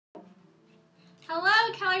Hello,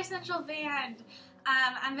 Keller Central Band.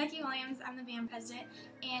 I'm Becky Williams. I'm the band president,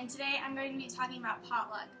 and today I'm going to be talking about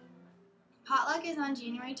potluck. Potluck is on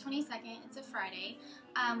January 22nd. It's a Friday.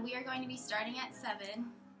 We are going to be starting at 7.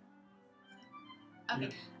 Okay.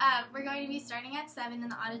 We're going to be starting at 7 in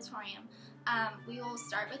the auditorium. We will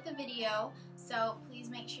start with the video, so please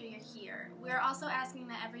make sure you're here. We're also asking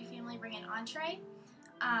that every family bring an entree.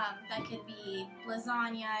 That could be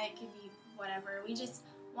lasagna, it could be whatever. We just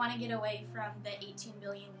want to get away from the 18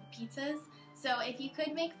 billion pizzas. So if you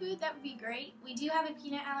could make food, that would be great. We do have a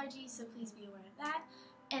peanut allergy, so please be aware of that.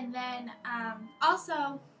 And then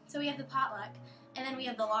also, so we have the potluck, and then we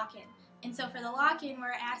have the lock-in. And so for the lock-in,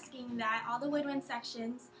 we're asking that all the woodwind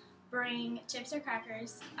sections bring chips or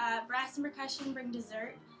crackers, brass and percussion bring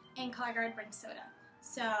dessert, and color guard bring soda.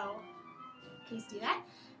 So please do that.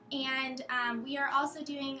 And we are also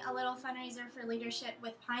doing a little fundraiser for leadership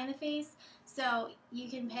with Pie in the Face. So you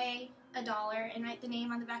can pay $1 and write the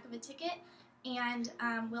name on the back of a ticket, and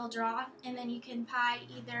we'll draw, and then you can pie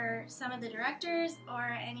either some of the directors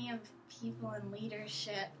or any of people in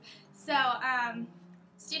leadership. So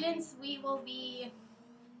students, we will be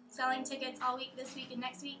selling tickets all week, this week and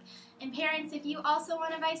next week. And parents, if you also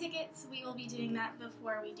want to buy tickets, we will be doing that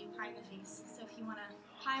before we do Pie in the Face. So if you want to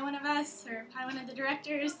pie one of us or pie one of the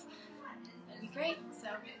directors, that'd be great. So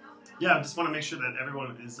yeah, I just want to make sure that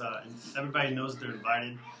everyone is, everybody knows they're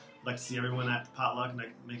invited. I'd like to see everyone at the potluck and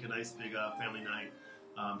make a nice big family night.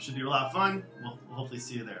 Should be a lot of fun. We'll hopefully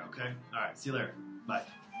see you there, okay? All right, see you later. Bye.